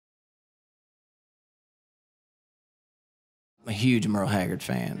I'm a huge Merle Haggard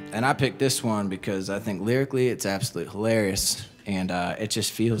fan, and I picked this one because I think lyrically it's absolutely hilarious, and it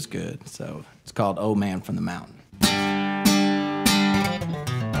just feels good. So it's called Old Man from the Mountain.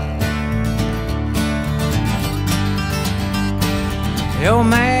 The old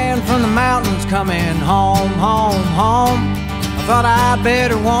man from the mountain's coming home, home, home. I thought I'd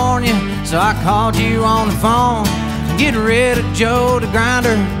better warn you, so I called you on the phone. Get rid of Joe the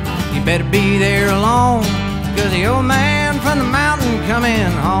grinder, you better be there alone, 'cause the old man from the mountain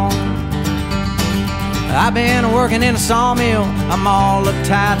coming home. I've been working in a sawmill, I'm all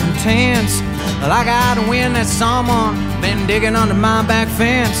uptight and tense. Well, I gotta win that someone, been digging under my back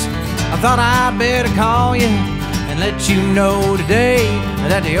fence. I thought I'd better call you and let you know today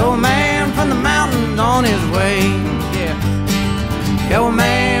that the old man from the mountain's on his way. Yeah. The old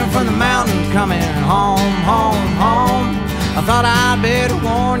man from the mountain's coming home, home, home. I thought I'd better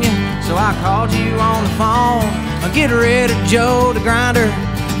warn you, so I called you on the phone. Get rid of Joe the grinder,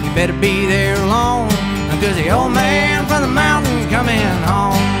 you better be there alone, 'cause the old man from the mountain's coming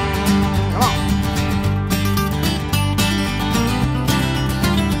home. Come on.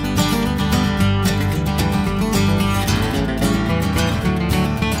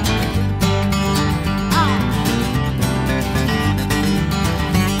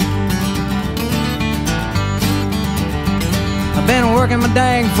 I've been working my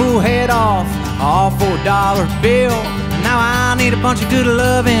dang fool head off, all for a dollar bill. Now I need a bunch of good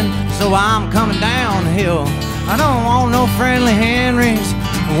loving, so I'm coming downhill. I don't want no friendly Henrys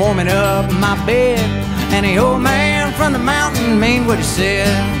warming up my bed. And the old man from the mountain mean what he said,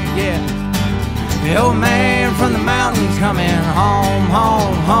 yeah. The old man from the mountain's coming home,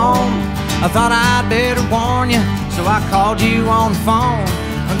 home, home. I thought I'd better warn you, so I called you on the phone.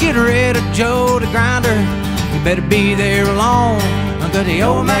 Get rid of Joe the grinder, you better be there alone, 'cause the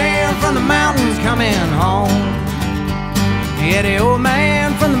old man from the mountain's coming home. Yeah, the old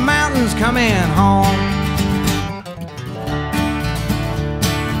man from the mountain's coming home.